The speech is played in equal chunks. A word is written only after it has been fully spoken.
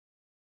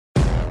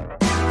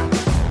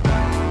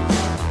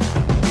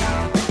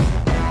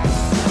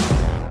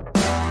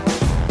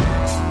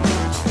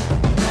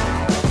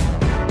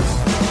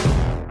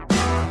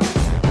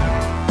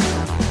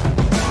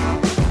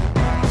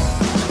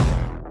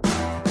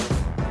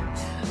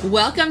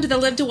Welcome to the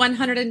Live to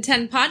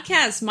 110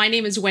 podcast. My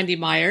name is Wendy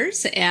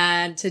Myers,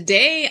 and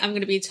today I'm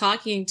going to be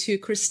talking to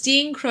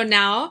Christine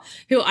Cronau,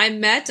 who I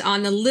met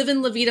on the Live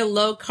in La Vida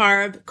Low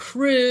Carb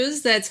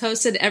cruise that's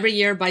hosted every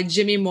year by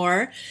Jimmy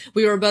Moore.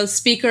 We were both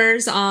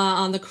speakers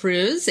on the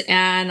cruise,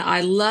 and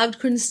I loved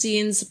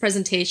Christine's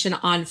presentation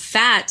on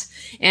fat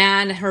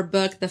and her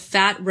book, The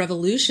Fat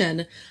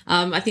Revolution.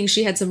 I think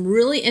she had some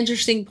really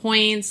interesting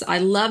points. I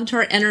loved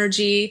her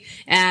energy,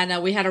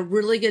 and we had a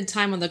really good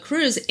time on the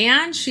cruise,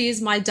 and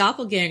she's my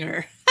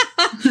doppelganger.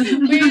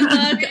 We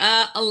look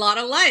a lot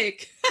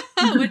alike,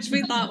 which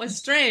we thought was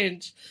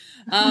strange.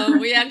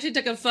 We actually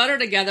took a photo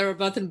together. We're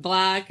both in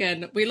black,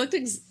 and we looked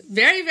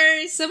very,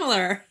 very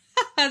similar.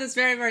 That's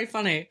very, very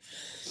funny.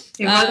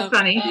 It was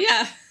funny.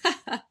 Yeah.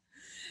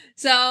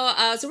 So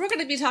we're going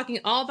to be talking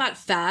all about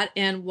fat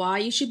and why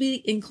you should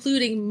be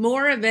including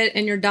more of it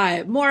in your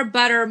diet, more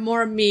butter,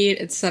 more meat,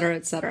 et cetera,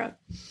 et cetera.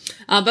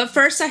 But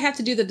first, I have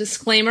to do the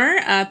disclaimer.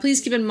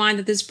 Please keep in mind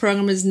that this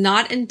program is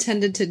not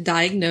intended to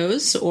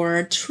diagnose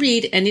or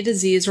treat any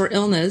disease or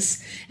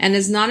illness and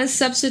is not a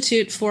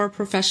substitute for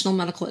professional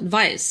medical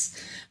advice.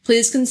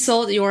 Please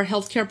consult your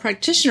healthcare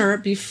practitioner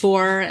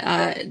before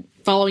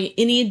following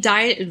any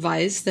diet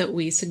advice that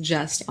we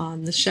suggest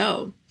on the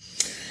show.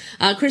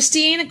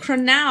 Christine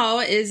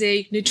Cronau is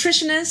a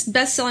nutritionist,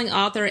 best-selling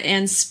author,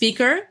 and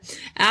speaker.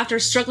 After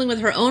struggling with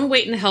her own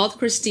weight and health,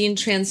 Christine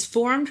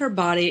transformed her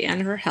body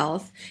and her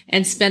health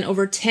and spent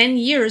over 10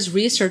 years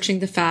researching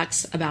the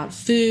facts about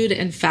food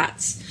and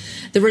fats.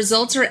 The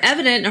results are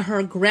evident in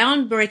her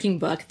groundbreaking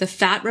book, The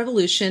Fat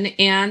Revolution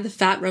and The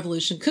Fat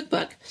Revolution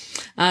Cookbook.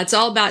 It's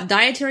all about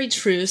dietary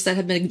truths that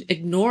have been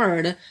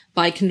ignored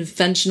by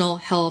conventional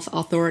health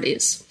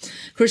authorities.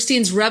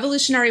 Christine's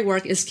revolutionary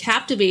work is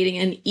captivating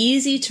and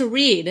easy to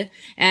read,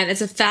 and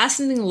it's a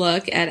fascinating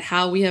look at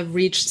how we have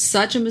reached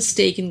such a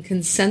mistaken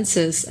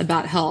consensus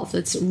about health.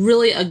 It's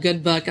really a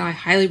good book, and I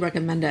highly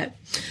recommend it.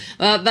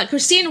 But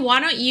Christine, why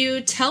don't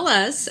you tell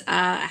us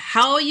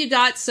how you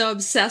got so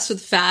obsessed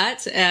with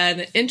fat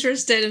and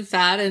interested in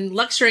fat and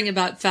lecturing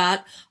about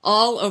fat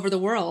all over the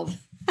world?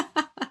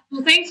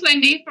 Well, thanks,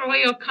 Wendy, for all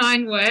your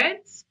kind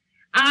words.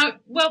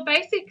 Well,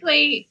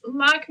 basically,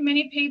 like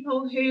many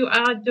people who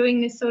are doing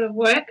this sort of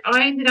work,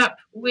 I ended up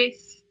with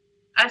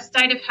a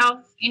state of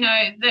health,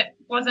 that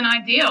wasn't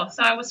ideal.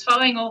 So I was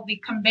following all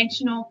the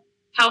conventional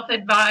health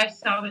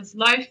advice. I was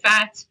low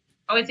fat.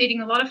 I was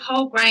eating a lot of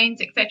whole grains,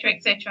 et cetera,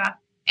 et cetera.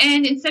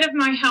 And instead of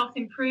my health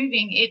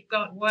improving, it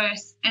got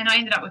worse. And I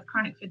ended up with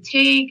chronic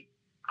fatigue,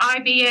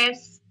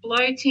 IBS,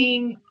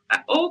 bloating,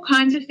 all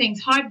kinds of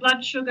things, high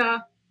blood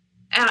sugar,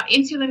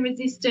 insulin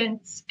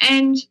resistance.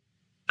 And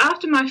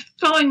after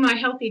following my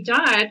healthy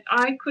diet,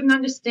 I couldn't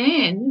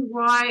understand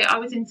why I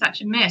was in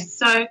such a mess.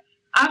 So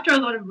after a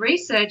lot of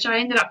research, I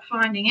ended up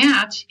finding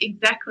out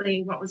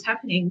exactly what was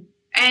happening.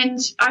 And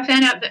I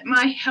found out that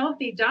my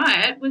healthy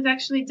diet was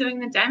actually doing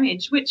the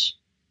damage, which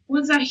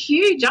was a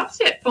huge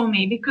upset for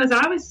me because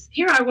I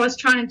was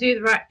trying to do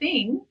the right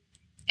thing,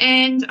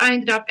 and I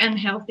ended up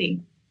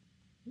unhealthy.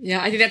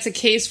 Yeah, I think that's a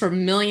case for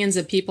millions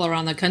of people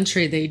around the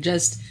country. They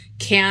just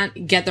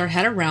can't get their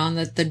head around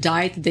that the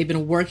diet that they've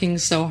been working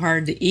so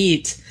hard to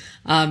eat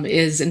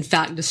is in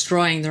fact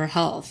destroying their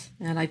health.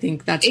 And I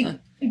think that's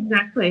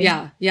exactly.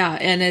 Yeah.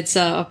 And it's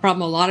a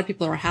problem a lot of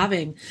people are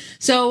having.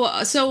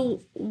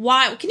 So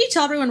why, can you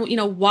tell everyone,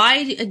 why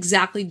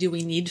exactly do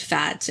we need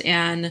fat?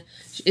 And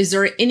is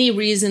there any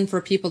reason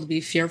for people to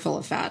be fearful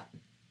of fat?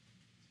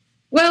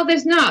 Well,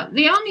 there's not.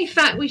 The only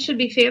fat we should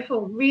be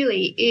fearful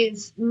really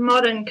is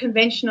modern,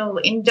 conventional,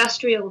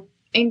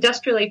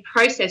 industrially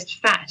processed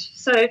fat.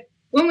 So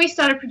when we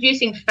started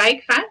producing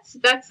fake fats,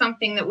 that's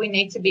something that we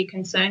need to be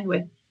concerned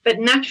with. But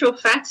natural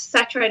fats,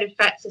 saturated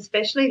fats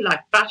especially, like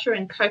butter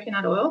and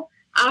coconut oil,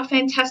 are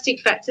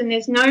fantastic fats, and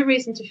there's no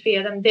reason to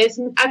fear them. There's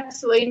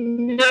absolutely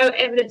no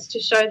evidence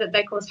to show that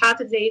they cause heart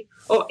disease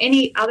or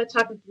any other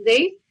type of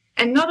disease.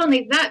 And not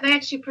only that, they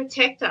actually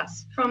protect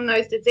us from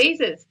those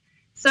diseases.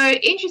 So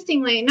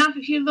interestingly enough,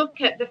 if you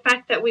look at the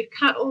fact that we've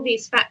cut all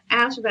these fat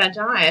out of our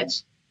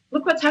diet,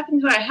 look what's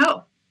happened to our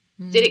health.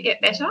 Did it get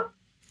better?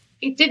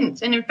 It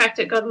didn't. And in fact,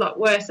 it got a lot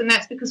worse. And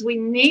that's because we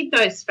need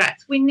those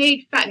fats. We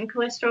need fat and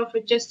cholesterol for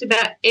just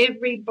about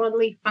every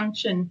bodily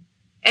function.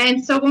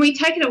 And so when we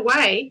take it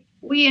away,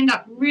 we end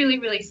up really,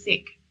 really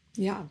sick.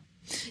 Yeah.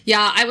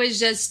 Yeah, I was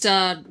just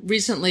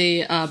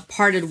recently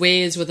parted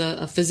ways with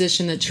a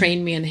physician that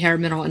trained me in hair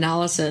mineral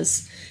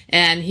analysis.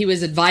 And he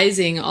was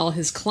advising all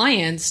his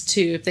clients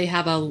to, if they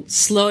have a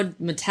slowed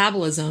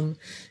metabolism,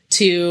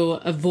 to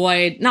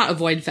not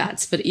avoid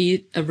fats, but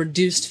eat a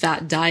reduced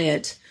fat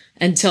diet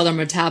until their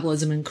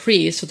metabolism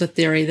increased, with the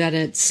theory that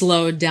it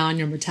slowed down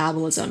your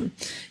metabolism.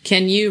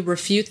 Can you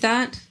refute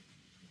that?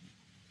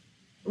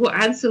 Well,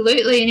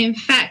 absolutely. And in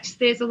fact,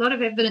 there's a lot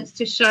of evidence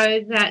to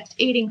show that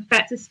eating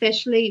fats,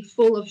 especially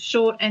full of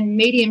short and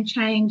medium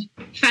chain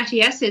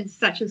fatty acids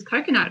such as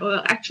coconut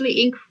oil,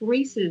 actually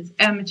increases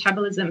our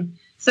metabolism.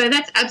 So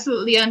that's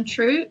absolutely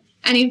untrue.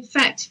 And in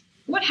fact,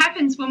 what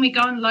happens when we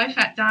go on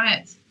low-fat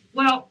diets?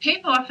 Well,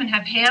 people often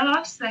have hair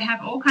loss. They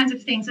have all kinds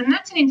of things, and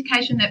that's an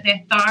indication that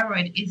their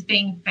thyroid is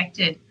being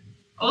affected.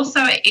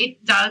 Also,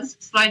 it does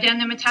slow down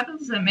their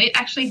metabolism. It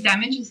actually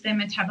damages their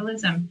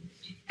metabolism.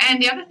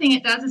 And the other thing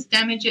it does is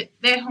damage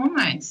their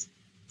hormones.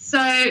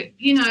 So,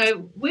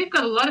 we've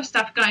got a lot of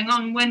stuff going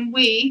on when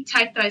we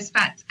take those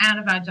fats out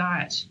of our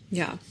diet.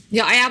 Yeah,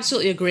 I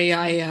absolutely agree. When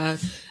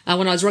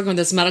I was working with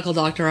this medical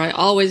doctor, I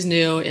always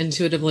knew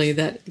intuitively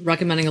that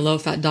recommending a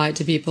low-fat diet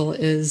to people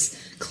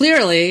is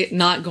clearly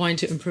not going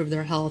to improve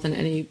their health in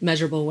any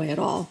measurable way at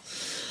all.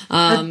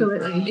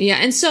 Absolutely. Yeah,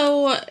 and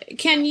so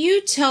can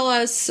you tell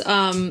us,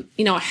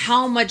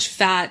 how much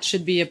fat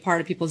should be a part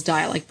of people's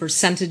diet, like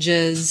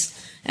percentages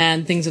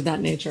and things of that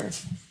nature?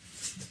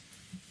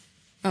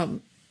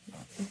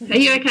 Are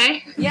you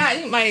okay? Yeah, I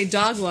think my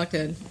dog walked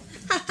in.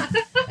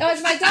 Oh,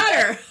 it's my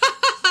daughter.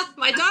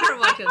 My daughter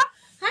walked in.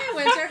 Hi,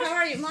 Winter. How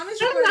are you? Mommy's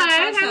recording a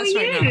podcast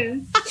right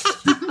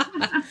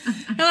now.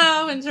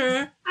 Hello,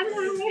 Winter.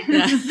 Hello.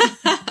 Yeah.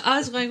 I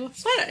was going, what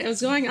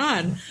was going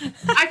on?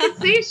 I could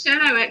see a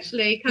shadow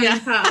actually coming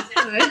past.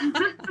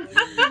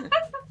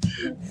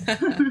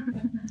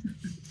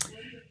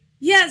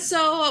 Yeah,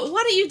 so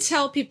why don't you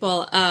tell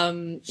people,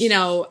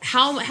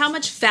 how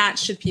much fat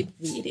should people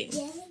be eating?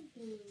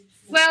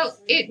 Well,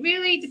 it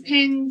really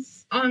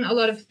depends on a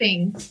lot of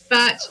things,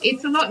 but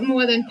it's a lot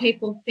more than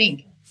people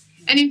think.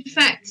 And in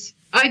fact,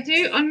 I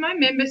do, on my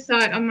member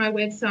site, on my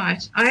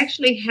website, I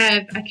actually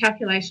have a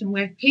calculation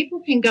where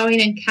people can go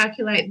in and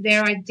calculate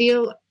their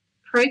ideal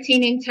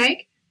protein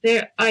intake,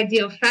 their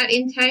ideal fat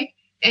intake,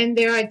 and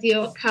their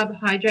ideal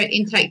carbohydrate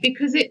intake,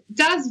 because it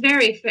does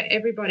vary for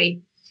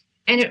everybody.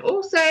 And it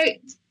also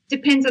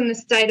depends on the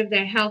state of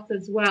their health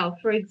as well.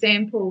 For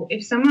example,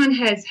 if someone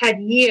has had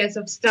years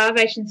of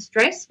starvation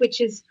stress, which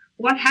is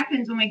what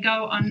happens when we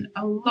go on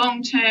a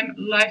long-term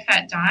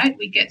low-fat diet,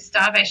 we get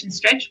starvation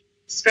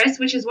stress,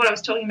 which is what I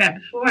was talking about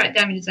before. It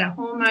damages our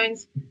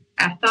hormones,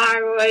 our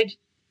thyroid,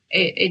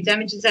 it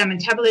damages our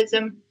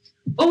metabolism.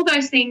 All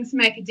those things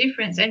make a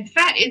difference, and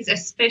fat is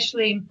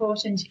especially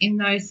important in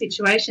those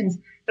situations.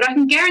 But I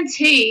can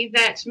guarantee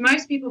that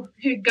most people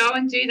who go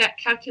and do that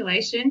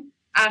calculation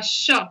are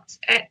shocked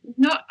at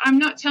I'm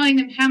not telling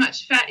them how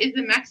much fat is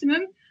the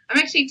maximum. I'm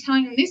actually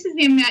telling them this is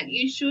the amount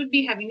you should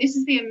be having. This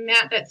is the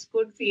amount that's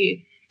good for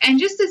you. And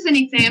just as an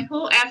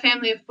example, our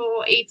family of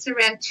 4 eats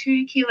around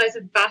 2 kilos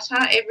of butter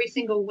every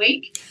single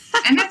week.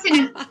 And that's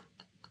in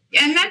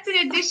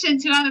addition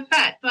to other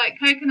fats like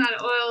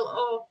coconut oil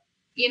or,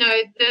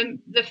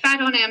 the fat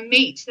on our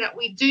meat that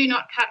we do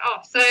not cut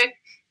off. So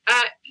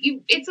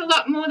it's a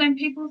lot more than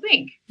people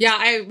think. Yeah,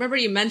 I remember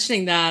you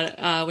mentioning that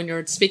when you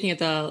were speaking at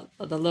the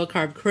low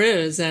carb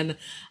cruise, and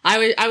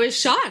I was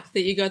shocked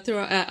that you go through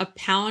a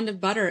pound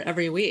of butter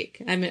every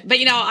week. I mean, but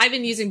I've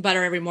been using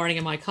butter every morning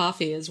in my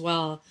coffee as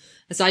well.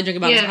 So I drink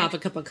about half a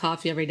cup of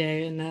coffee every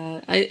day,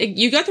 and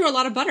you go through a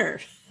lot of butter.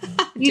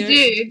 You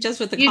do just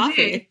with the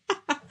coffee.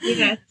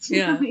 Yes.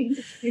 Yeah.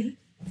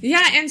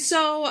 Yeah, and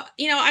so,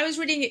 I was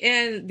reading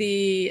in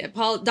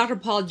Dr.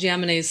 Paul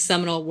Jamine's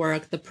seminal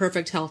work, The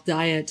Perfect Health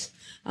Diet.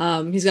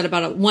 He's got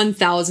about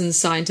 1,000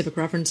 scientific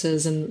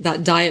references in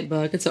that diet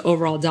book. It's an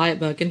overall diet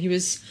book. And he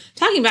was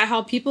talking about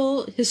how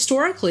people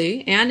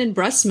historically and in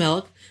breast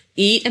milk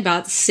eat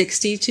about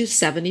 60 to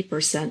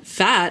 70%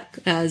 fat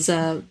as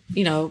a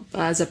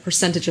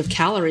percentage of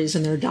calories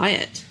in their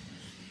diet.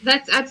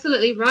 That's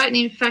absolutely right. And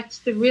in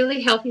fact, the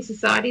really healthy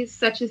societies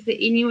such as the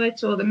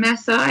Inuit or the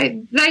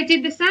Maasai, they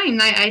did the same.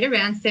 They ate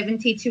around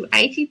 70 to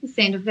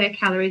 80% of their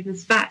calories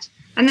as fat.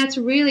 And that's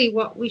really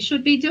what we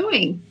should be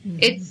doing.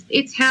 Mm-hmm.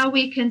 It's how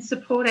we can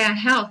support our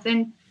health.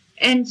 And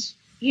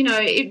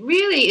it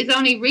really is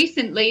only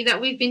recently that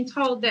we've been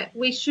told that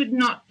we should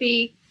not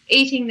be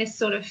eating this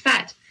sort of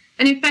fat.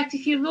 And in fact,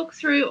 if you look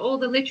through all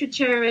the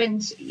literature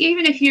and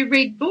even if you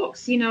read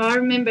books, I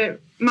remember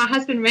my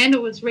husband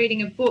Randall was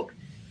reading a book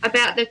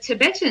about the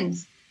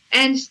Tibetans,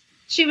 and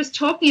she was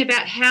talking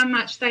about how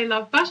much they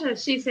love butter.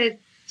 She said,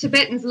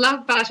 Tibetans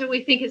love butter.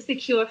 We think it's the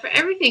cure for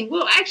everything.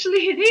 Well,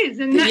 actually it is.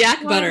 And that's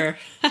yak butter.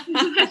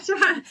 That's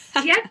right.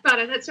 Yak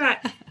butter, that's right.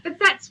 But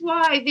that's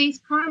why these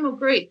primal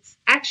groups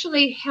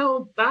actually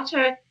held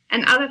butter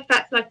and other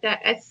fats like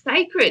that as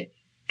sacred.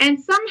 And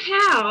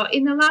somehow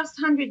in the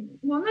last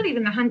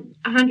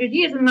 100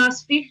 years, in the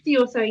last 50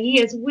 or so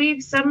years,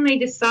 we've suddenly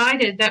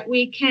decided that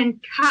we can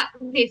cut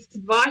this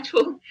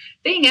vital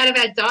thing out of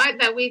our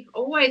diet that we've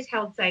always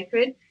held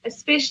sacred,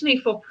 especially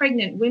for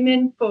pregnant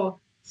women, for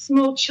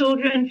small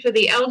children, for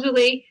the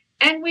elderly.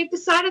 And we've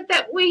decided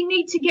that we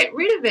need to get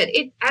rid of it.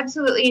 It's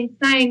absolutely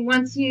insane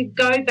once you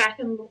go back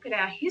and look at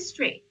our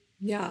history.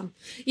 Yeah.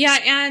 Yeah.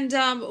 And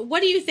what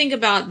do you think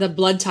about the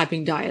blood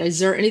typing diet? Is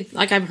there any,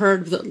 like I've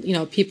heard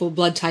that, people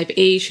blood type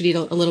A should eat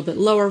a little bit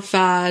lower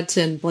fat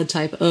and blood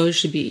type O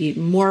should be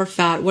eating more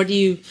fat. What do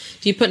you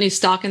put any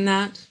stock in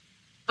that?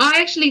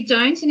 I actually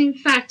don't. And in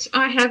fact,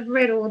 I have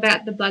read all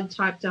about the blood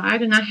type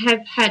diet, and I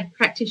have had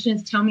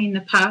practitioners tell me in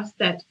the past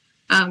that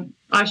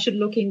I should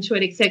look into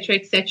it, et cetera,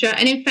 et cetera.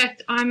 And in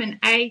fact, I'm an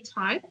A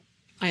type.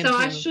 I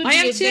am too.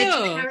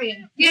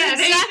 Vegetarian. Yeah,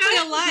 exactly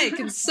alike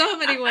in so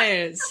many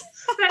ways.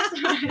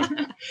 That's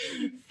right.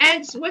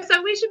 And so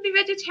we should be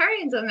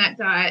vegetarians on that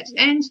diet.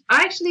 And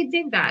I actually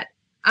did that.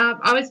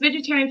 I was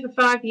vegetarian for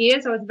 5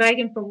 years. I was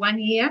vegan for 1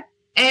 year.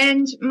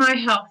 And my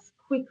health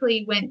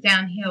quickly went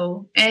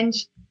downhill. And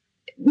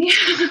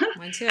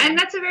and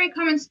that's a very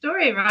common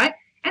story, right?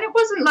 And it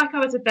wasn't like I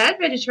was a bad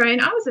vegetarian.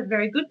 I was a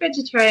very good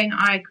vegetarian.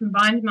 I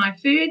combined my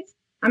foods.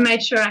 I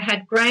made sure I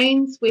had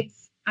grains with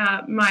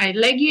my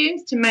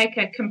legumes to make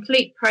a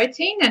complete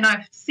protein. And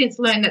I've since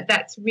learned that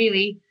that's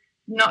really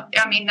not,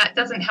 that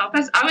doesn't help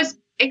us. I was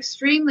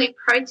extremely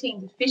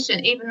protein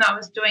deficient, even though I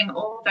was doing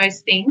all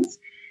those things.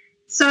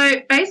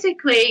 So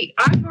basically,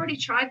 I've already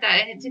tried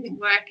that and it didn't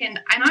work. And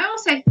I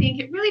also think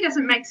it really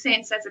doesn't make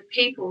sense as a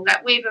people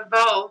that we've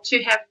evolved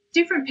to have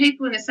different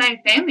people in the same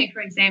family,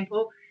 for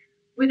example,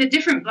 with a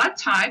different blood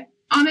type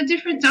on a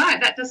different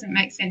diet. That doesn't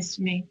make sense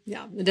to me.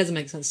 Yeah, it doesn't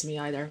make sense to me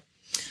either.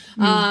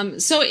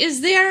 So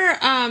is there,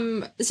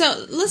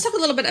 so let's talk a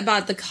little bit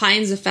about the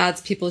kinds of fats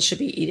people should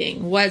be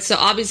eating. So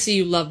obviously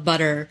you love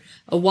butter.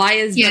 Why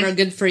is butter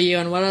good for you?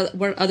 And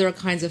what other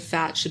kinds of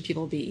fat should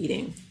people be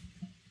eating?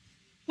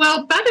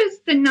 Well, butter's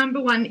the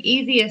number one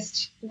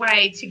easiest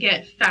way to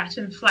get fat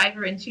and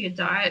flavor into your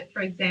diet,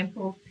 for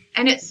example.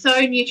 And it's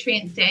so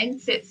nutrient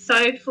dense. It's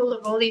so full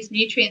of all these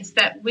nutrients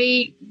that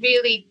we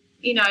really,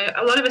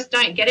 a lot of us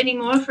don't get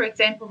anymore. For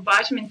example,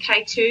 vitamin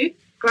K2.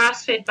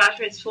 Grass-fed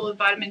butter is full of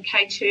vitamin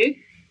K2.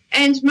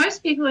 And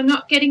most people are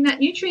not getting that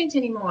nutrient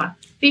anymore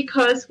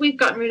because we've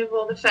gotten rid of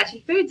all the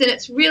fatty foods, and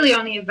it's really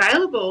only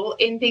available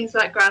in things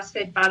like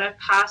grass-fed butter,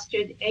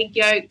 pastured, egg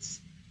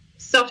yolks,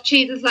 soft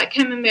cheeses like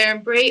camembert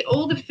and brie,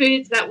 all the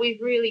foods that we've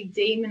really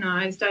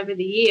demonized over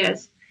the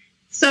years.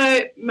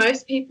 So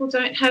most people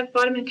don't have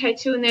vitamin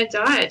K2 in their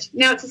diet.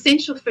 Now, it's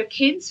essential for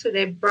kids, for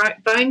their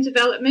bone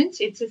development.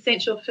 It's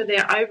essential for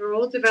their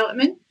overall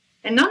development.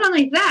 And not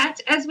only that,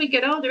 as we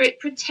get older, it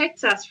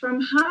protects us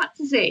from heart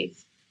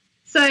disease.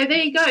 So there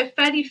you go,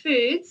 fatty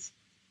foods,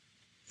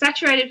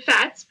 saturated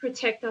fats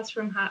protect us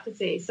from heart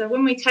disease. So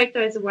when we take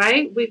those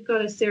away, we've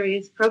got a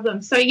serious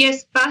problem. So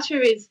yes,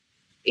 butter is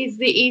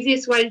the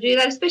easiest way to do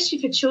that,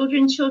 especially for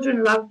children.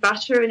 Children love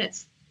butter, and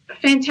it's a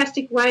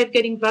fantastic way of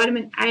getting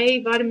vitamin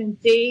A, vitamin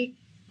D,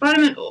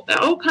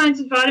 all kinds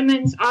of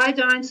vitamins,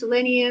 iodine,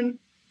 selenium.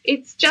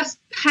 It's just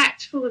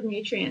packed full of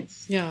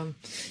nutrients. Yeah.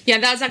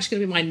 That's actually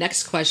going to be my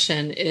next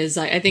question. Is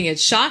I think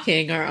it's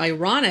shocking or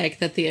ironic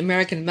that the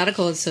American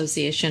Medical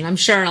Association, I'm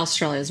sure in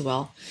Australia as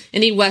well,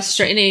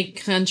 any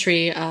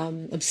country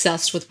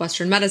obsessed with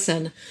Western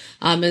medicine,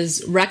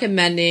 is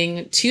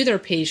recommending to their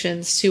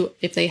patients to,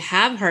 if they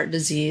have heart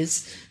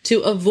disease, to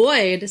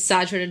avoid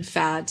saturated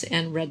fat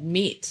and red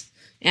meat.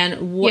 And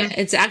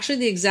it's actually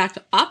the exact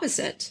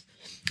opposite.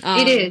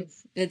 It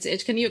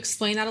is. Can you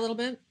explain that a little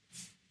bit?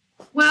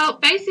 Well,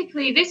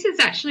 basically, this is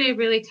actually a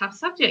really tough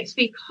subject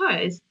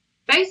because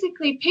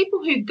basically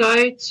people who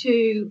go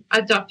to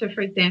a doctor,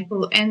 for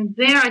example, and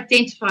they're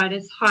identified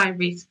as high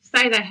risk,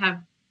 say they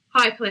have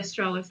high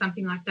cholesterol or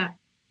something like that,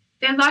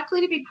 they're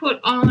likely to be put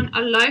on a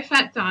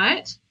low-fat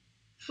diet,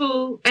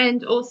 full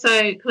and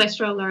also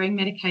cholesterol-lowering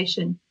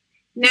medication.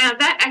 Now,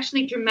 that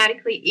actually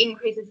dramatically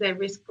increases their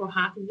risk for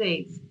heart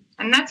disease.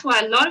 And that's why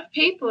a lot of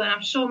people, and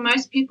I'm sure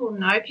most people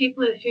know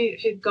people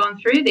who've gone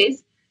through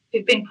this,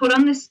 who've been put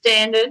on the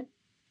standard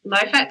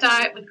low-fat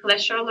diet with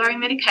cholesterol-lowering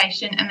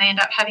medication, and they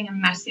end up having a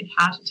massive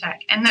heart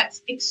attack. And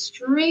that's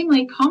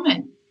extremely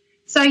common.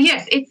 So,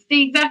 yes, it's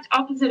the exact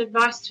opposite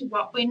advice to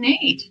what we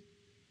need.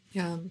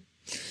 Yeah,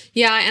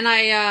 and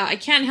I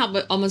can't help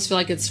but almost feel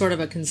like it's sort of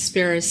a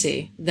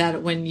conspiracy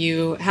that when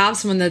you have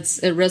someone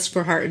that's at risk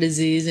for heart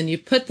disease and you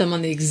put them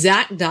on the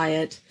exact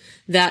diet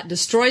that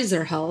destroys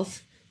their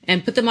health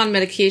and put them on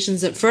medications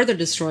that further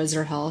destroys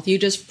their health,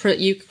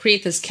 you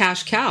create this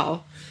cash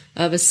cow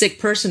of a sick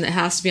person that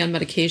has to be on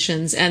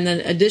medications, and then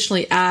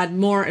additionally add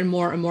more and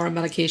more and more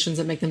medications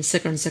that make them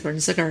sicker and sicker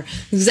and sicker.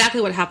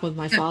 Exactly what happened with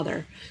my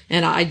father.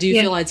 And I do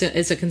feel like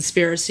it's a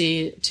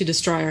conspiracy to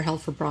destroy our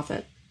health for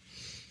profit.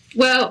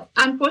 Well,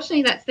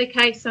 unfortunately, that's the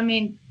case. I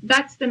mean,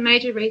 that's the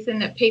major reason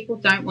that people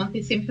don't want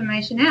this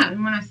information out.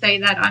 And when I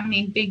say that, I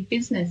mean big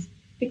business,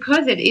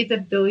 because it is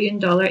 $1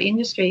 billion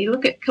industry. You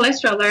look at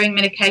cholesterol-lowering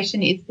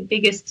medication is the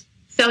biggest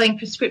selling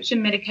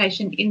prescription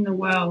medication in the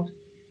world.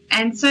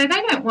 And so they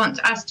don't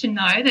want us to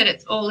know that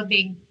it's all a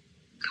big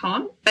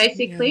con,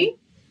 basically.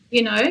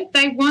 Yeah.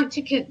 They want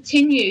to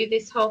continue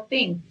this whole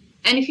thing.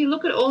 And if you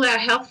look at all our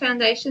health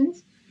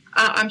foundations,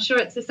 I'm sure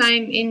it's the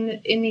same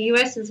in the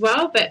US as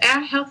well, but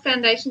our health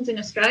foundations in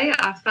Australia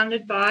are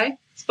funded by,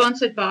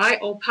 sponsored by,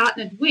 or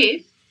partnered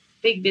with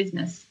big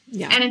business.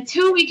 Yeah. And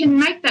until we can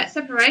make that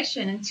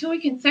separation, until we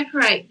can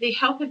separate the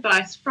health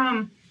advice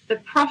from the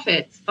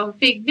profits of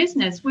big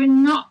business, we're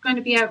not going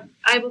to be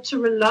able to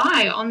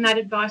rely on that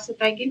advice that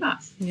they give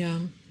us. Yeah.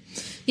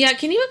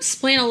 Can you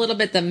explain a little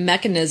bit the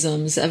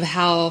mechanisms of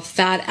how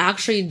fat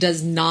actually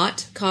does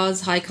not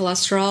cause high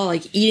cholesterol?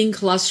 Like eating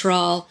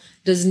cholesterol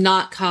does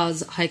not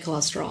cause high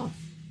cholesterol.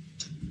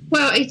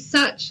 Well,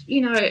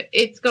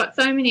 it's got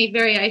so many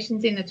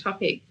variations in the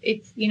topic.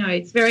 It's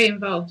very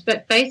involved.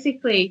 But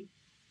basically,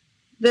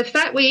 the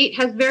fat we eat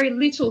has very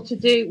little to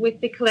do with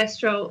the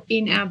cholesterol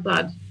in our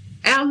blood.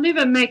 Our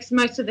liver makes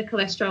most of the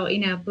cholesterol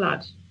in our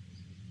blood.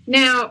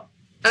 Now,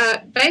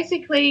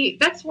 basically,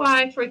 that's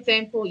why, for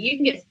example, you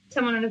can get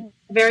someone on a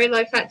very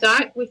low-fat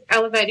diet with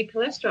elevated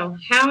cholesterol.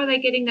 How are they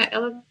getting that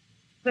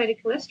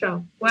elevated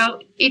cholesterol? Well,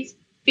 it's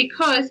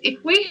because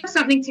if we have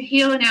something to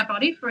heal in our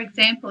body, for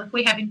example, if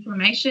we have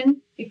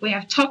inflammation, if we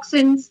have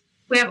toxins,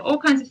 we have all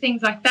kinds of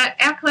things like that,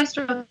 our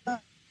cholesterol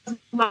is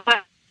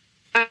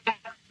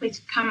likely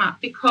to come up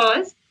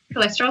because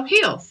cholesterol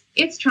heals.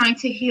 It's trying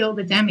to heal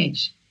the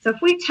damage. So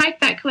if we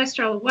take that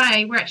cholesterol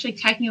away, we're actually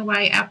taking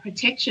away our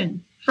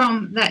protection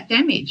from that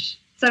damage.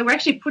 So we're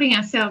actually putting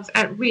ourselves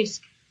at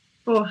risk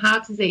for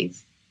heart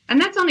disease.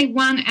 And that's only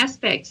one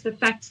aspect, the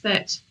fact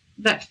that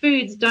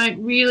foods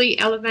don't really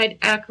elevate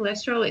our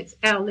cholesterol, it's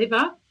our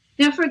liver.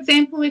 Now, for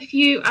example, if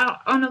you are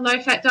on a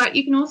low-fat diet,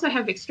 you can also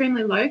have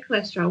extremely low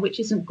cholesterol, which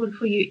isn't good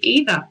for you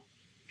either.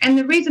 And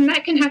the reason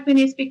that can happen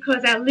is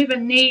because our liver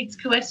needs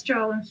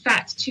cholesterol and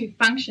fat to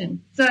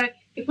function. So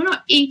if we're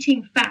not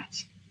eating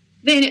fat,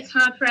 then it's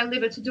hard for our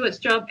liver to do its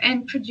job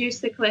and produce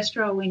the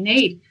cholesterol we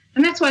need.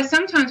 And that's why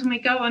sometimes when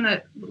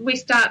we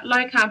start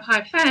low-carb,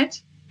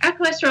 high-fat, our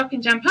cholesterol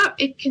can jump up.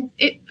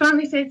 It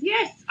finally says,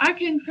 yes, I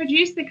can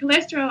produce the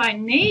cholesterol I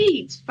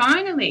need,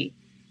 finally.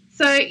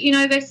 So,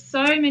 there's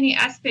so many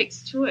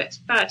aspects to it.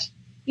 But,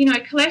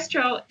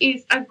 cholesterol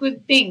is a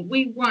good thing.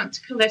 We want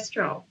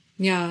cholesterol.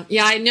 Yeah.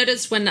 I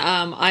noticed when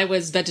I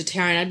was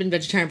vegetarian, I'd been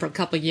vegetarian for a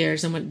couple of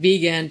years and went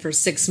vegan for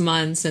 6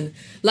 months. And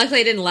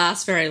luckily it didn't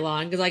last very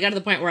long because I got to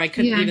the point where I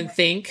couldn't even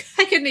think.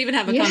 I couldn't even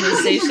have a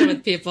conversation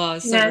with people. I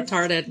was so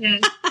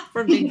retarded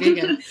for being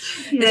vegan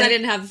because I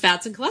didn't have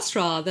fats and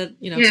cholesterol that,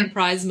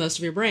 comprise most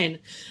of your brain.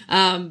 So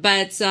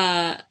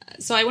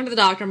I went to the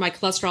doctor. My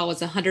cholesterol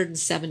was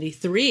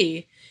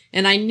 173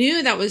 and I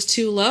knew that was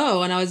too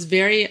low. And I was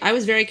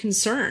very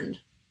concerned.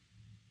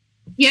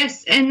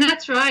 Yes, and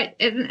that's right.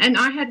 And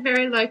I had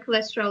very low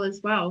cholesterol as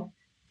well.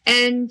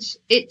 And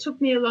it took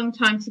me a long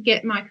time to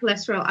get my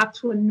cholesterol up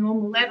to a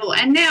normal level.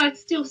 And now it's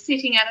still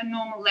sitting at a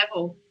normal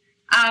level.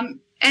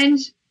 And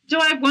do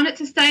I want it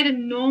to stay at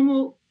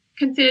a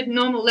considered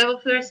normal level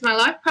for the rest of my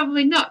life?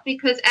 Probably not,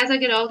 because as I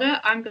get older,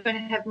 I'm going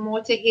to have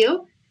more to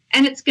heal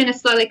and it's going to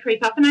slowly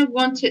creep up, and I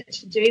want it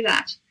to do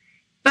that.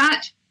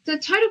 But the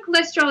total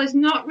cholesterol is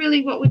not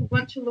really what we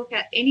want to look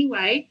at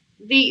anyway.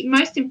 The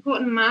most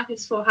important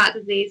markers for heart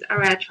disease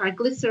are our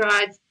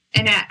triglycerides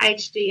and our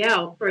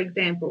HDL, for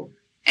example.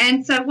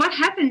 And so what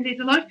happens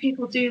is a lot of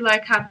people do low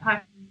carb,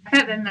 high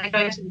fat, and they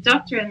go to the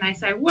doctor and they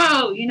say,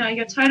 whoa,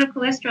 your total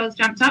cholesterol has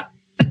jumped up,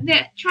 but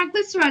their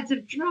triglycerides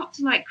have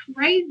dropped like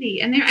crazy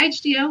and their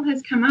HDL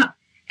has come up.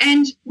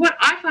 And what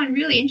I find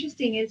really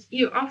interesting is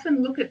you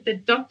often look at the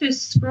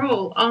doctor's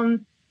scroll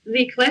on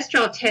the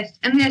cholesterol test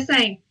and they're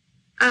saying,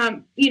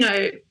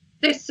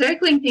 they're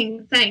circling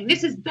things saying,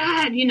 this is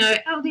bad,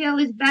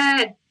 LDL is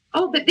bad.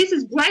 Oh, but this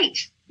is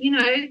great.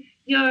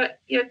 Your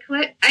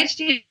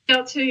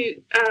HDL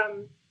to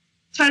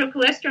total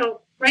cholesterol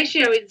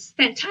ratio is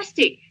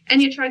fantastic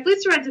and your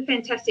triglycerides are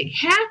fantastic.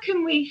 How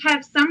can we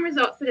have some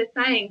results that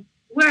are saying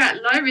we're at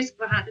low risk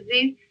for heart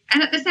disease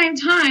and at the same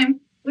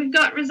time we've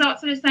got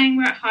results that are saying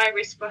we're at high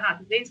risk for heart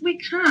disease? We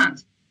can't.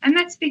 And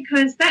that's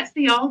because that's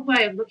the old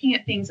way of looking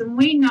at things. And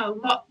we know a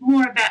lot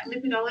more about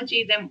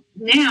lipidology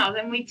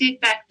than we did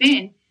back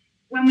then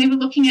when we were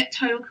looking at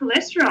total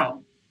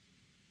cholesterol.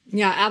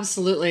 Yeah,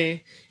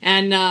 absolutely.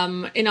 And,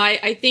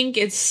 I think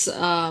it's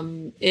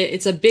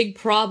a big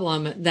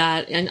problem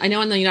that, and I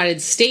know in the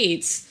United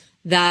States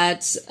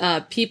that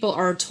people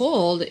are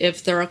told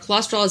if their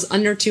cholesterol is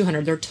under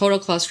 200, their total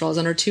cholesterol is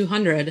under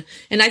 200.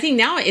 And I think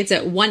now it's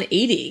at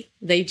 180.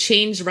 They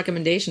changed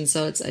recommendations.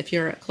 So it's if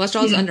your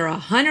cholesterol is under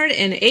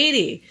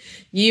 180,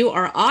 you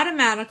are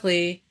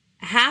automatically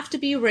have to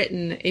be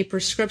written a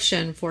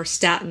prescription for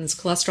statins,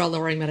 cholesterol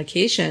lowering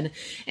medication.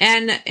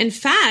 And in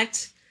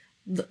fact,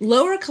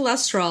 lower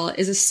cholesterol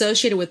is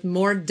associated with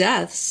more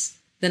deaths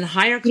than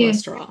higher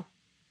cholesterol.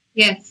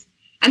 Yes.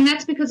 And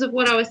that's because of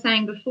what I was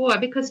saying before,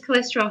 because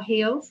cholesterol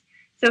heals.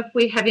 So if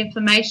we have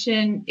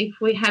inflammation, if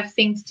we have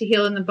things to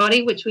heal in the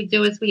body, which we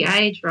do as we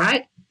age,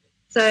 right?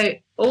 So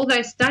all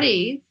those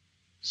studies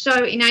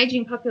show in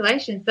aging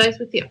populations, those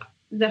with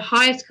the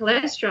highest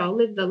cholesterol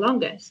live the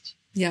longest.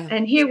 Yeah.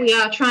 And here we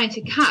are trying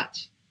to cut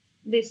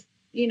this,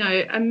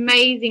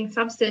 amazing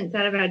substance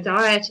out of our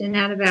diet and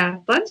out of our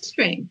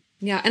bloodstream.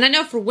 Yeah. And I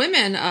know for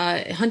women,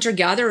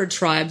 hunter-gatherer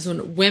tribes,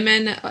 when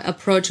women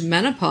approach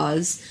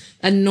menopause,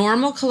 a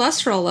normal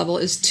cholesterol level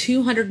is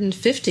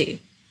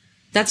 250.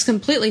 That's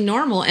completely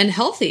normal and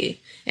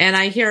healthy. And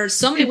I hear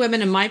so many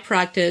women in my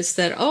practice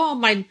that,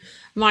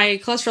 my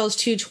cholesterol is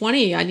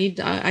 220.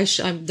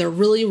 They're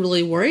really,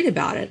 really worried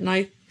about it.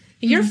 And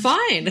you're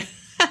fine.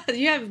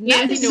 You have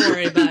nothing to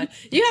worry about.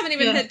 You haven't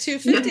even hit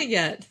 250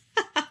 yet.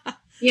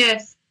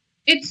 Yes.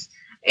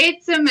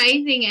 It's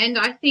amazing. And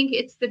I think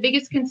it's the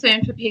biggest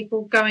concern for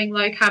people going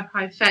low carb,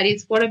 high fat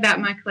is what about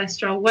my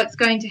cholesterol? What's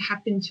going to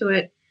happen to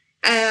it?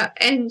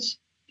 And,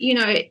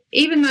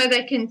 even though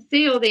they can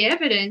see all the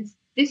evidence,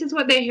 this is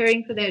what they're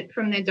hearing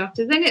from their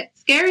doctors, and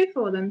it's scary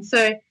for them.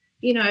 So,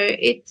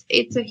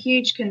 it's a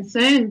huge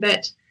concern.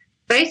 But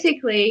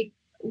basically,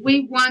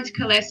 we want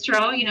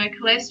cholesterol.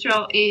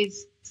 Cholesterol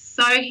is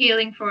so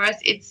healing for us.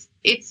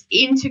 It's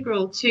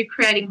integral to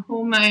creating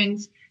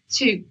hormones,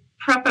 to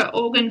proper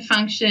organ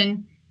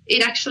function.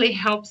 It actually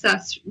helps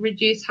us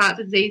reduce heart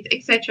disease,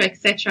 etc.,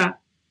 etc.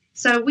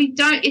 So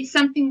it's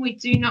something we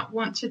do not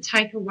want to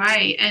take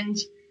away. And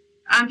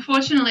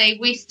unfortunately,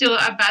 we still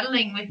are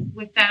battling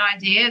with that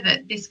idea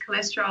that this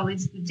cholesterol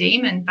is the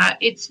demon, but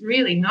it's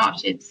really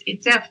not.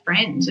 It's our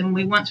friend, and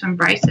we want to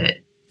embrace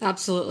it.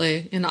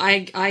 Absolutely. And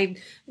I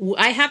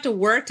have to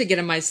work to get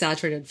in my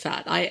saturated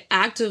fat. I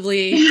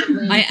actively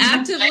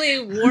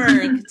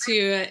work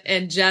to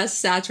ingest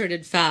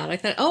saturated fat. I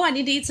thought, I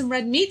need to eat some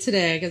red meat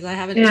today because I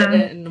haven't eaten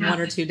it in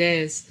 1 or 2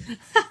 days.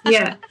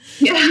 Yeah.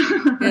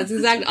 It's the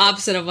exact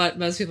opposite of what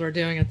most people are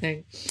doing, I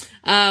think.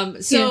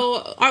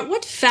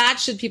 What fat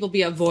should people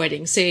be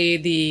avoiding? Say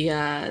the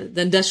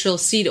industrial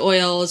seed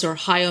oils or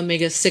high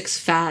omega-6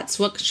 fats.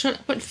 What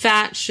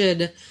fat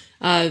should,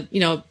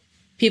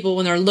 people,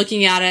 when they're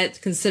looking at it,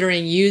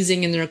 considering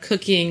using in their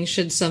cooking,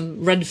 should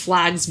some red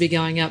flags be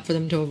going up for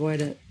them to avoid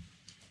it?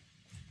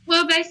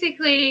 Well,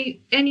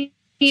 basically,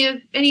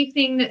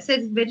 anything that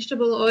says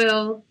vegetable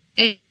oil,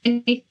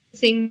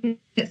 anything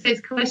that says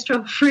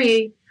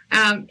cholesterol-free,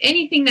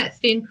 anything that's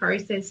been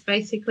processed,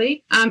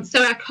 basically.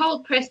 So our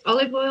cold-pressed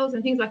olive oils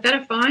and things like that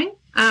are fine.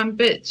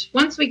 But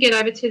once we get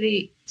over to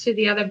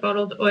the other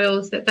bottled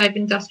oils that they've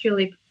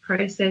industrially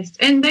processed,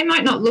 and they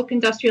might not look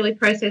industrially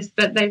processed,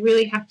 but they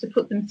really have to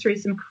put them through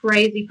some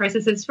crazy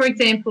processes. For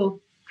example,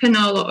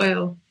 canola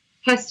oil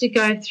has to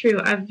go through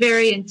a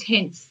very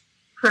intense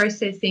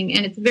processing,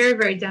 and it's very,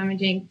 very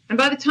damaging. And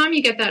by the time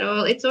you get that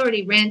oil, it's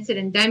already rancid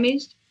and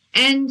damaged,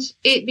 and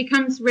it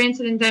becomes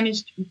rancid and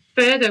damaged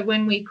further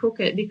when we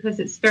cook it because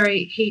it's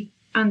very heat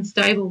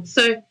unstable.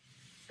 So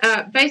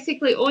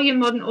basically all your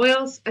modern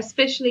oils,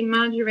 especially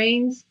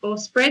margarines or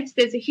spreads,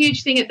 there's a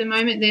huge thing at the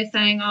moment. They're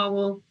saying,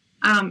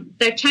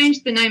 they've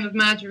changed the name of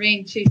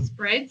margarine to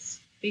spreads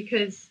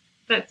because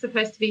that's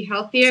supposed to be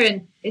healthier,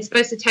 and it's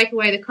supposed to take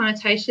away the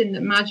connotation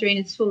that margarine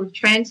is full of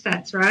trans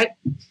fats, right?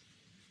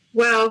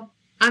 Well,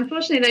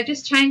 unfortunately, they've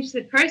just changed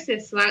the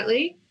process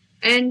slightly,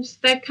 and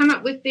they've come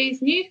up with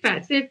these new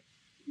fats.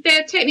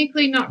 They're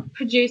technically not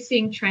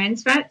producing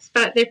trans fats,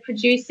 but they're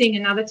producing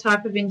another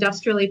type of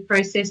industrially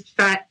processed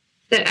fat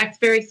that acts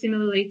very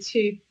similarly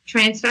to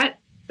trans fat,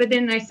 but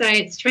then they say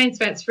it's trans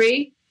fats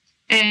free,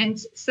 and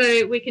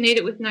so we can eat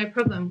it with no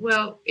problem.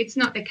 Well, it's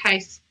not the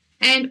case.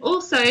 And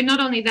also, not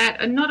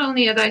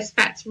only are those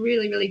fats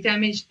really, really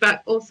damaged,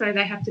 but also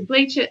they have to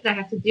bleach it, they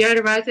have to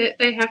deodorize it,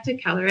 they have to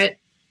color it,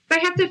 they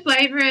have to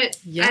flavor it.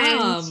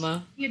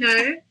 Yum.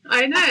 And,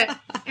 I know.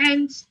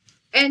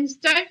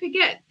 And don't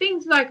forget,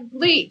 things like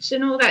bleach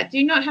and all that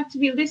do not have to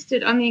be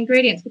listed on the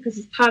ingredients because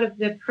it's part of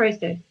the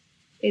process.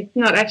 It's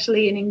not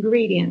actually an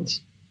ingredient.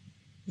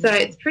 So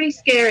it's pretty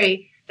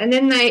scary. And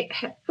then they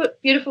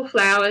put beautiful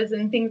flowers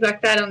and things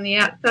like that on the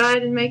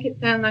outside and make it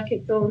sound like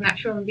it's all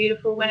natural and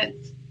beautiful when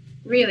it's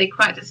really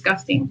quite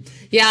disgusting.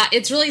 Yeah,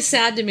 it's really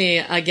sad to me,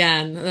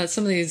 again, that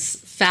some of these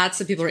fats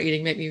that people are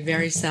eating make me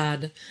very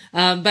sad.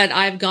 But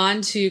I've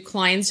gone to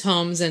clients'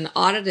 homes and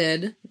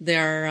audited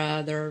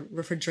their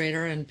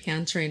refrigerator and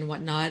pantry and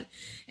whatnot.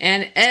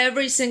 And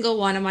every single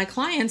one of my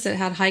clients that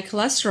had high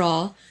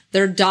cholesterol,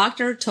 their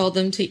doctor told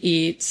them to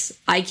eat,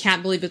 I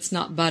can't believe it's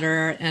not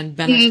butter, and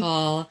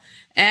Benecol,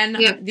 and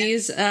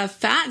these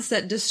fats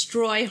that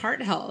destroy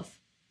heart health.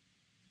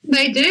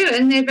 They do,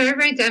 and they're very,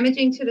 very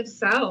damaging to the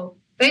cell.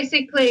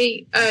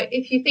 Basically,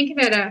 if you think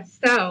about our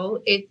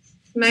cell, it's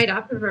made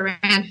up of around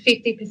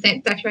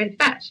 50% saturated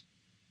fat.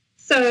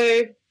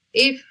 So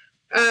if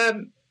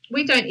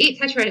we don't eat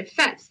saturated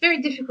fat, it's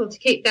very difficult to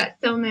keep that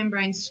cell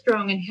membrane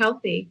strong and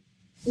healthy.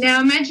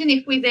 Now, imagine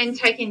if we then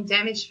take in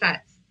damaged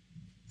fats.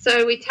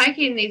 So we take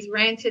in these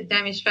rancid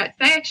damaged fats.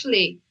 They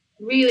actually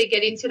really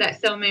get into that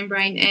cell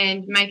membrane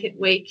and make it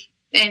weak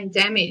and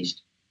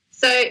damaged.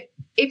 So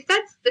if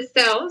that's the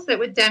cells that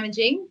we're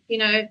damaging,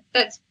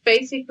 that's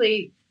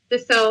basically the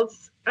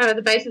cells are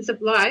the basis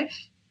of life.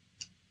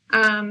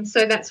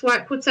 So that's why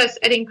it puts us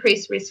at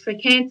increased risk for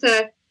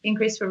cancer,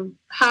 increased for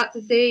heart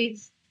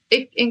disease,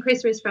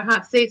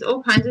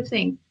 all kinds of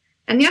things.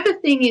 And the other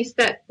thing is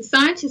that the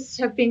scientists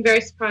have been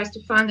very surprised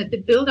to find that the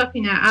buildup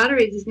in our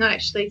arteries is not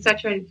actually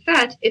saturated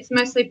fat. It's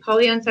mostly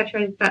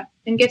polyunsaturated fat.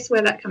 And guess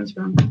where that comes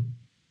from?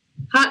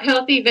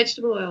 Heart-healthy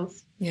vegetable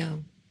oils. Yeah.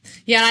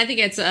 Yeah, and I think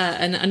it's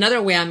another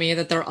whammy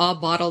that they're all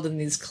bottled in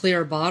these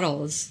clear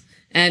bottles.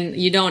 And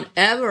you don't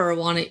ever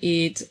want to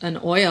eat an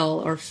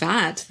oil or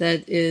fat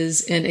that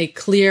is in a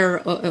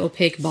clear,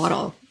 opaque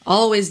bottle.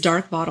 Always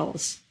dark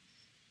bottles.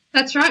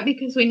 That's right,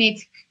 because we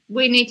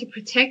need to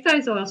protect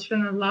those oils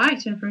from the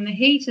light and from the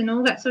heat and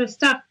all that sort of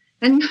stuff.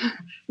 And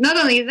not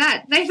only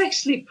that, they've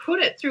actually put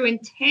it through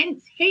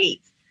intense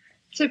heat.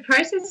 to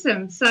process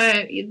them. So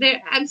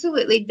they're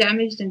absolutely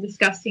damaged and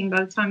disgusting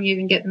by the time you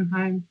even get them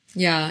home.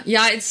 Yeah.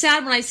 It's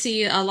sad when I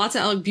see lots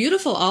of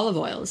beautiful olive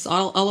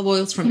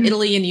oils from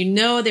Italy,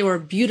 and they were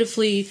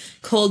beautifully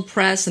cold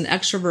pressed and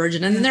extra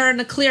virgin, and they're in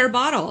a clear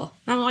bottle.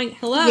 I'm like,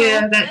 hello.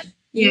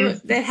 Yeah,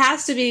 that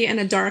has to be in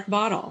a dark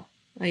bottle.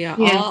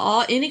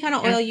 All any kind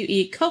of oil you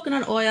eat,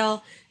 coconut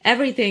oil,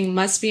 everything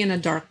must be in a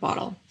dark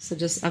bottle. So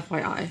just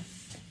FYI.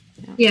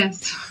 Yeah.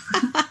 Yes.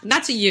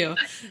 Not to you,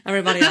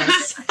 everybody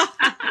else.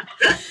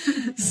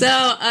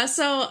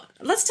 So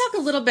let's talk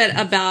a little bit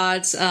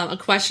about a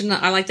question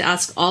that I like to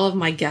ask all of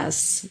my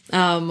guests.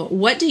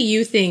 What do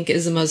you think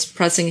is the most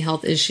pressing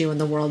health issue in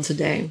the world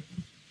today?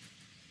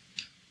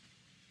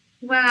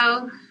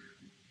 Well,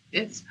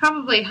 it's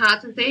probably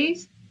heart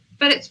disease,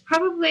 but it's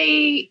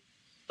probably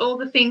all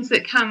the things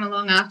that come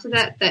along after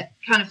that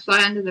kind of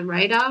fly under the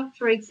radar.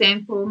 For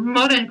example,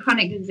 modern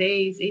chronic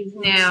disease is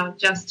now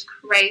just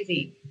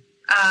crazy.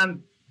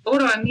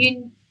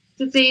 Autoimmune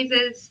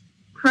diseases,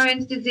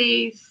 Crohn's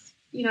disease,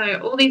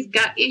 all these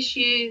gut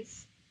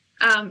issues.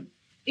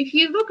 If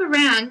you look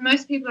around,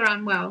 most people are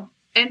unwell,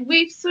 and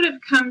we've sort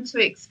of come to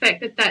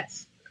expect that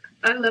that's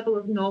a level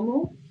of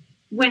normal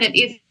when it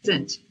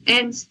isn't.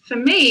 And for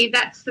me,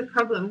 that's the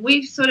problem.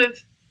 We've sort of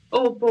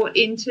all bought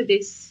into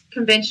this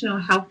conventional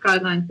health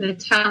guidelines that are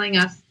telling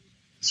us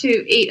to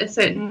eat a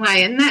certain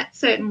way, and that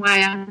certain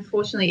way,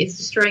 unfortunately, is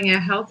destroying our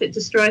health. It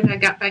destroys our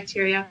gut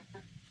bacteria.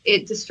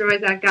 It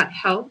destroys our gut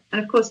health.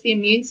 And, of course, the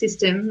immune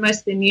system, most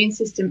of the immune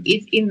system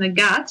is in the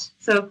gut.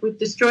 So if we've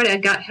destroyed our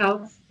gut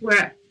health, we're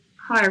at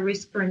higher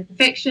risk for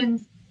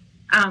infections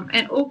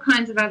and all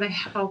kinds of other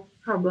health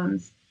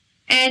problems.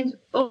 And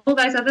all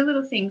those other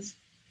little things,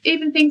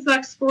 even things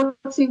like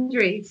sports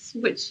injuries,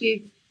 which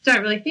you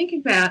don't really think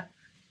about.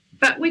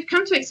 But we've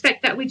come to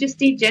expect that we just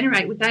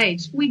degenerate with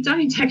age. We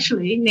don't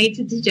actually need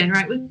to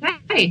degenerate with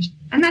age.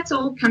 And that's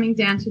all coming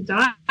down to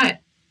diet.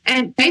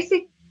 And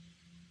basically,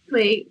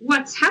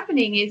 what's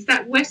happening is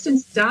that Western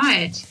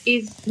diet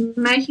is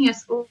making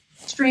us all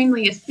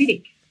extremely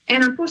acidic.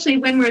 And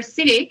unfortunately, when we're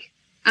acidic,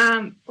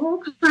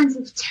 all kinds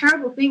of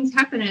terrible things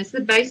happen, and it's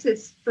the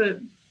basis for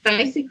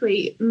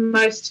basically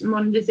most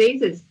modern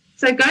diseases.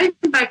 So going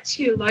back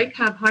to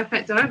low-carb,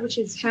 high-fat diet, which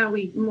is how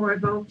we more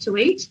evolved to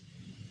eat,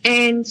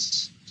 and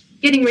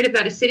getting rid of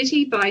that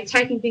acidity by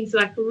taking things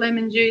like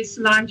lemon juice,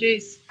 lime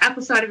juice,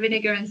 apple cider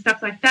vinegar and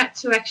stuff like that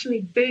to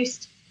actually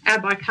boost our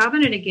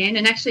bicarbonate again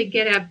and actually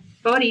get our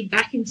body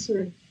back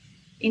into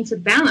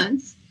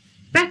balance,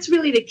 that's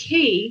really the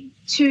key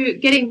to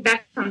getting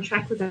back on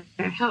track with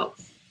our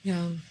health.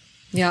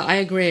 Yeah, I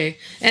agree.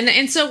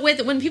 And so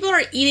when people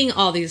are eating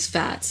all these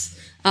fats,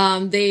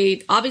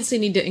 they obviously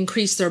need to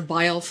increase their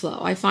bile flow.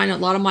 I find a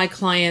lot of my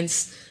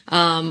clients,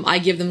 I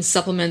give them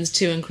supplements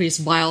to increase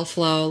bile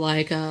flow,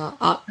 like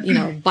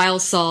bile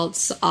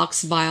salts,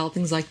 ox bile,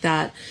 things like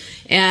that,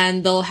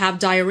 and they'll have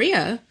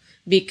diarrhea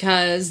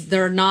because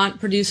they're not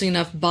producing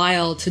enough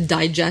bile to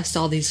digest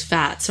all these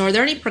fats. So are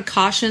there any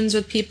precautions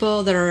with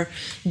people that are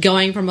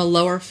going from a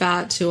lower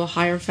fat to a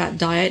higher fat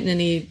diet, and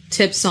any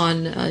tips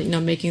on,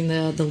 making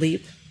the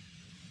leap?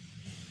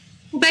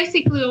 Well,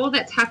 basically all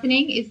that's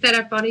happening is that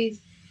our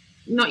body's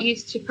not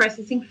used to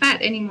processing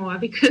fat anymore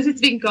because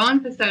it's been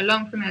gone for so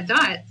long from our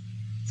diets.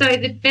 So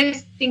the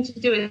best thing to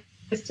do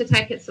is to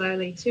take it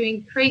slowly, to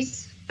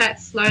increase fat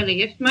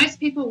slowly. If most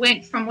people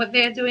went from what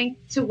they're doing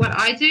to what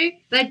I do,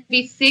 they'd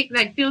be sick,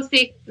 they'd feel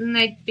sick, and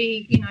they'd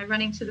be,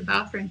 running to the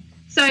bathroom.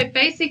 So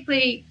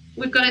basically,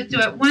 we've got to do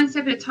it one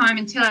step at a time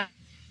until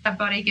our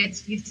body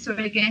gets used to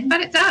it again.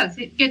 But it does.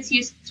 It gets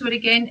used to it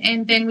again,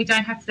 and then we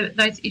don't have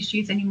those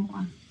issues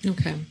anymore.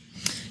 Okay.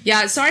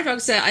 Yeah, sorry,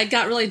 folks. I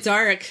got really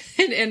dark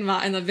in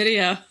the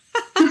video.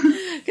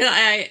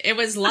 It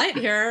was light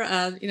here,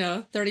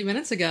 30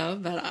 minutes ago,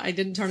 but I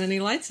didn't turn any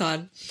lights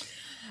on.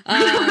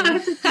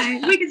 That's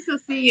okay. We can still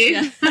see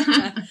you.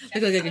 Yeah.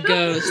 Look like a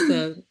ghost.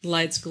 The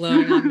lights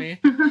glowing on me.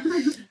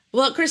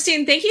 Well,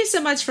 Christine, thank you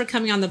so much for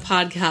coming on the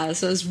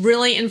podcast. It was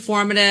really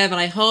informative, and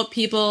I hope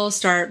people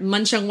start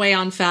munching away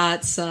on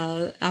fats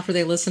after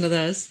they listen to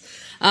this.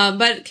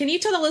 But can you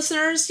tell the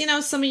listeners,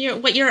 some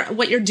of what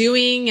you're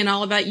doing and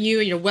all about you,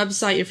 your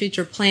website, your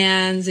future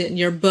plans, and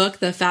your book,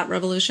 The Fat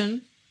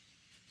Revolution?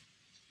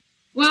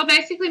 Well,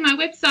 basically, my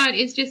website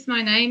is just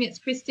my name. It's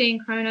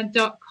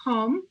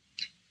christinekroner.com.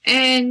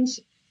 And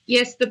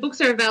yes, the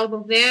books are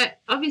available there.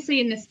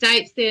 Obviously, in the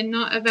States, they're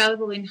not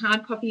available in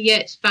hard copy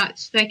yet,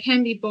 but they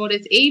can be bought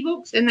as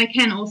ebooks, and they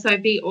can also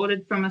be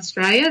ordered from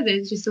Australia.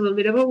 There's just a little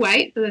bit of a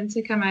wait for them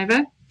to come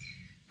over.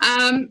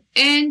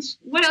 And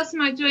what else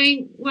am I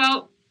doing?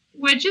 Well,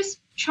 we're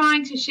just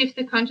trying to shift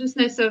the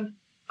consciousness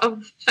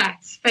of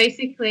fats,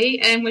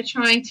 basically, and we're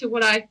trying to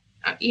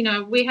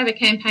we have a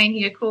campaign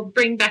here called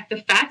Bring Back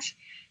the Fat,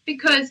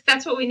 because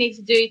that's what we need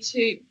to do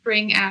to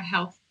bring our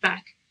health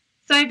back.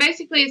 So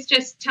basically it's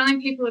just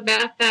telling people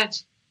about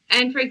that.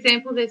 And, for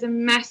example, there's a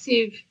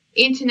massive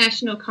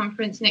international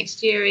conference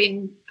next year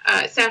in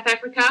South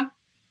Africa.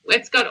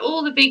 It's got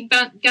all the big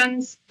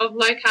guns of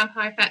low-carb,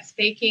 high-fat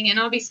speaking, and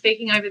I'll be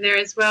speaking over there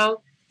as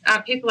well.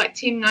 people like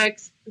Tim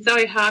Noakes,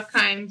 Zoe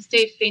Harcombe,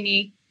 Steve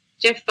Finney,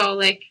 Jeff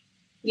Volek,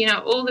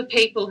 all the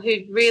people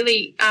who've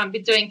really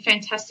been doing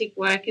fantastic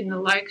work in the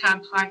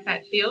low-carb,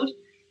 high-fat field.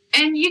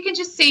 And you can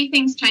just see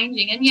things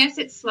changing. And, yes,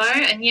 it's slow,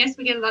 and, yes,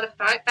 we get a lot of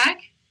fight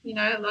back.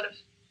 A lot of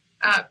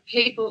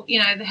people,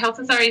 the health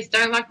authorities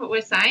don't like what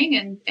we're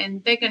saying,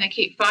 and they're going to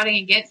keep fighting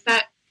against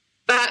that.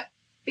 But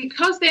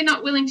because they're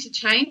not willing to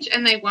change,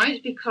 and they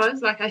won't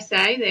because, like I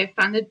say, they're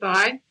funded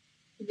by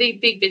the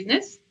big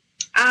business,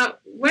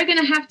 we're going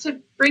to have to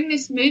bring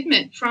this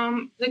movement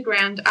from the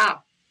ground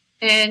up.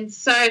 And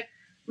so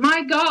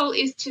my goal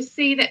is to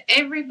see that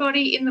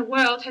everybody in the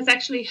world has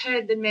actually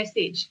heard the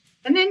message,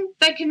 and then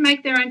they can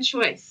make their own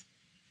choice.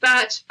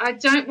 But I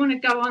don't want to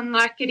go on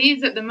like it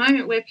is at the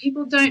moment, where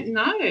people don't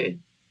know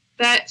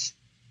that,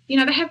 they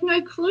have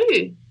no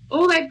clue.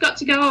 All they've got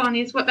to go on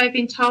is what they've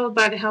been told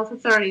by the health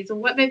authorities or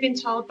what they've been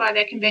told by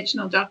their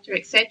conventional doctor,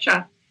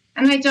 etc.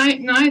 And they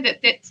don't know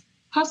that that's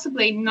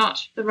possibly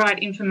not the right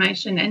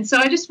information. And so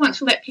I just want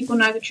to let people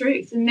know the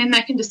truth, and then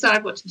they can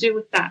decide what to do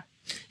with that.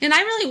 And I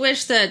really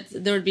wish that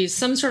there would be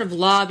some sort of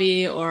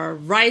lobby or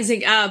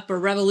rising up or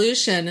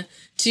revolution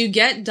to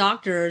get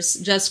doctors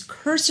just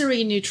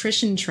cursory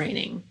nutrition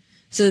training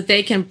so that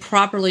they can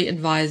properly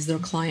advise their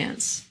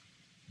clients.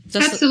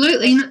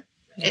 Absolutely.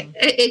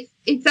 It's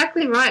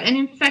exactly right. And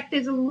in fact,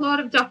 there's a lot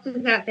of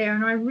doctors out there,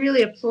 and I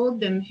really applaud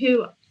them,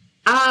 who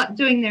are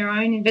doing their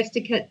own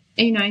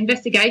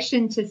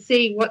investigation to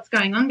see what's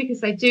going on, because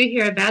they do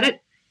hear about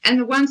it. And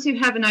the ones who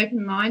have an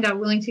open mind are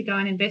willing to go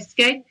and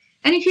investigate.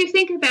 And if you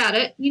think about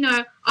it,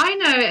 I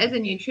know as a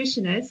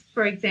nutritionist,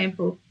 for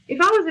example, if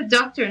I was a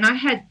doctor and I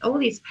had all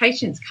these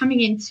patients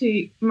coming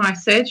into my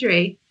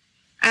surgery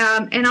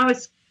and I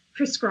was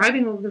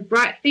prescribing all the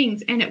right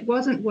things and it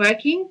wasn't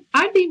working,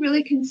 I'd be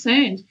really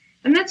concerned.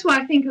 And that's why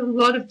I think a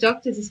lot of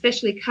doctors,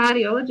 especially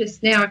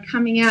cardiologists now, are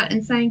coming out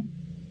and saying,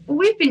 well,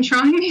 we've been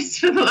trying this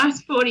for the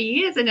last 40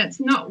 years and it's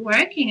not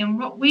working. And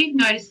what we've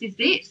noticed is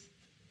this,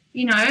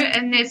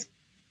 and there's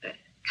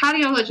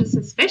cardiologists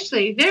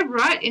especially, they're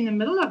right in the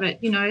middle of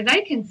it.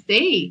 They can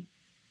see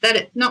that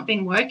it's not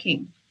been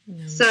working.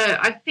 No. So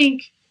I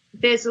think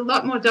there's a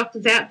lot more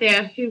doctors out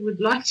there who would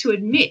like to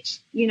admit,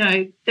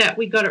 that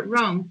we got it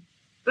wrong.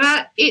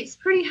 But it's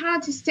pretty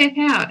hard to step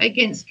out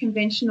against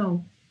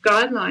conventional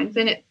guidelines,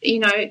 and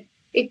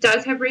it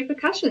does have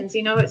repercussions.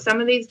 Some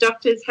of these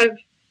doctors have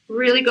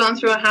really gone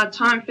through a hard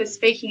time for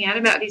speaking out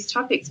about these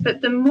topics.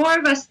 But the more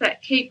of us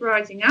that keep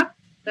rising up,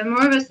 the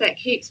more of us that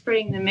keep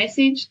spreading the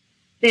message,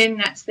 then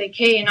that's the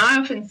key. And I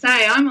often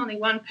say I'm only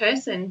one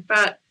person,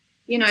 but,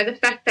 the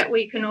fact that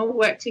we can all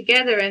work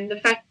together, and the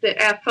fact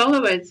that our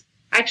followers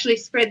actually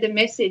spread the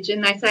message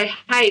and they say,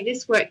 hey,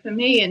 this worked for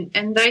me,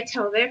 and they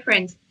tell their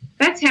friends,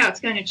 that's how it's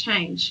going to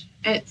change.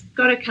 And it's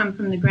got to come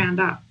from the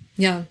ground up.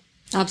 Yeah,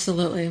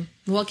 absolutely.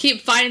 Well,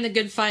 keep fighting the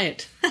good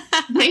fight.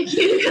 Thank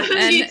you.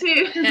 And, you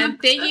too.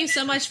 And thank you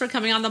so much for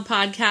coming on the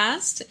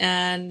podcast.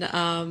 And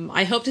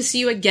I hope to see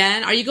you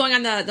again. Are you going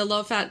on the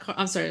low fat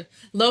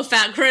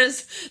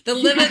cruise? The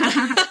live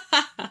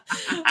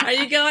Are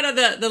you going on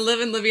the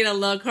Live and Livina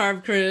low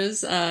carb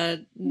cruise?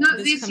 Not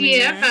this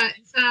year, but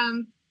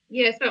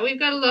yes, but we've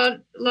got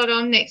a lot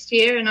on next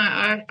year, and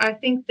I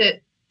think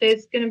that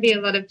there's going to be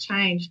a lot of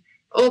change.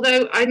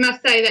 Although I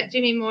must say that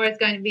Jimmy Moore is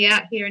going to be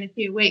out here in a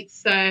few weeks,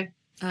 so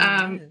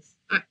nice.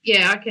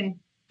 I can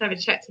have a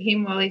chat to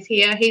him while he's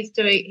here. He's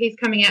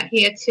coming out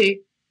here to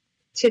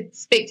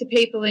speak to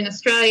people in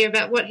Australia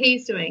about what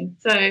he's doing.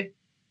 So,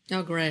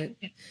 oh, great!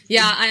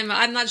 Yeah,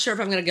 I'm not sure if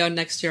I'm going to go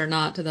next year or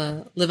not to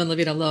the Live and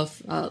Livina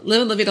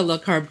low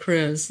carb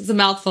cruise. It's a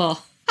mouthful.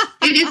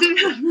 It is a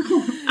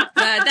mouthful.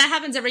 But that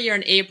happens every year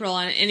in April,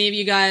 and any of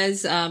you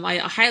guys, I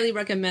highly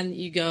recommend that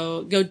you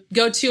go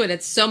to it.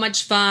 It's so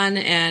much fun,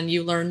 and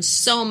you learn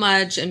so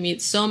much and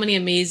meet so many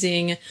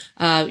amazing,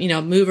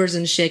 movers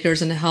and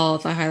shakers in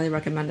health. I highly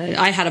recommend it.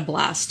 I had a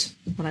blast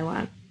when I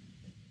went.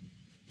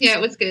 Yeah,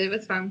 it was good. It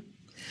was fun.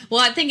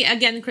 Well, I think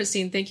again,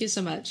 Christine, thank you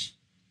so much.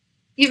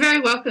 You're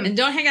very welcome. And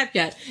don't hang up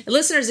yet.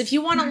 Listeners, if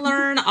you want to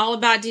learn all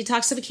about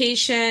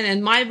detoxification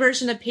and my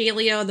version of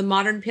paleo, the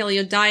modern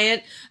paleo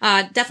diet,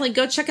 definitely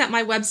go check out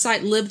my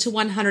website, live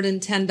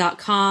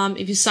to110.com.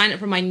 If you sign up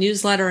for my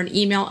newsletter and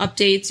email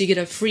updates, you get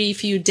a few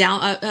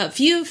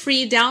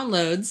free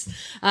downloads.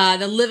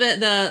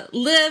 The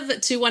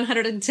Live to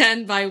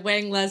 110 by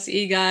Weighing Less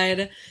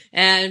e-guide.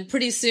 And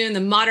pretty soon the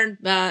modern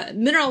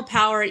mineral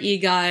power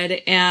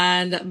e-guide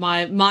and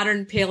my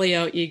modern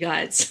paleo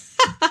e-guides.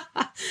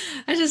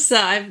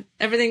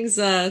 Everything's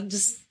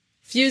just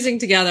fusing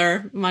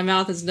together. My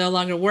mouth is no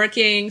longer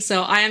working,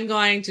 so I am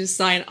going to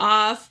sign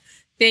off.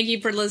 Thank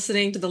you for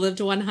listening to the Live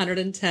to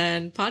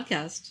 110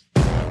 podcast.